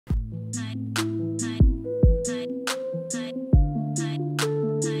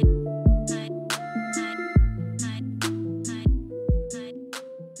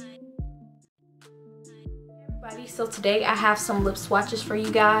So today I have some lip swatches for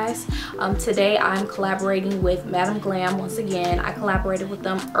you guys. Today I'm collaborating with Madam Glam once again. I collaborated with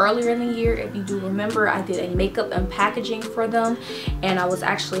them earlier in the year. If you do remember, I did a makeup and packaging for them, and I was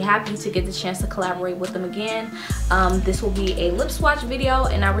actually happy to get the chance to collaborate with them again. This will be a lip swatch video,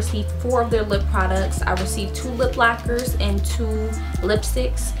 and I received 4 of their lip products. I received 2 lip lacquers and 2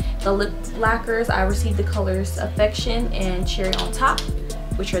 lipsticks. The lip lacquers, I received the colors Affection and Cherry on Top,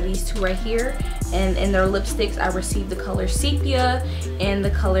 which are these 2 right here. And in their lipsticks, I received the color Sepia and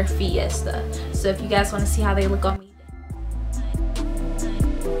the color Fiesta. So if you guys want to see how they look on me,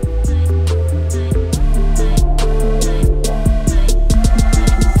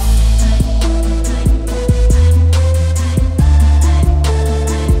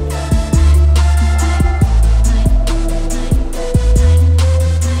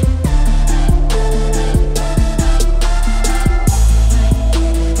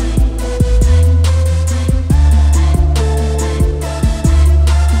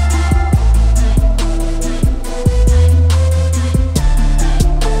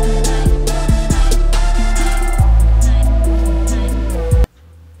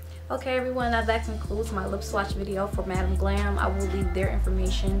 okay everyone, now that concludes my lip swatch video for Madam Glam. I will leave their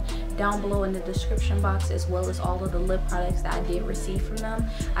information down below in the description box, as well as all of the lip products that I did receive from them.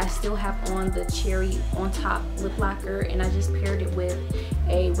 I still have on the Cherry on Top lip lacquer, and I just paired it with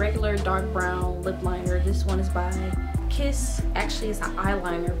a regular dark brown lip liner. This one is by Kiss. Actually, it's an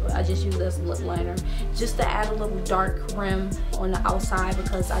eyeliner, but I just use it as a lip liner just to add a little dark rim on the outside,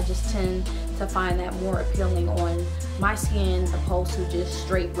 because I just tend to find that more appealing on my skin opposed to just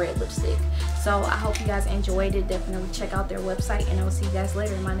straight red lipstick. So I hope you guys enjoyed it. Definitely check out their website, and I will see you guys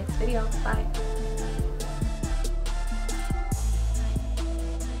later in my next video. Bye.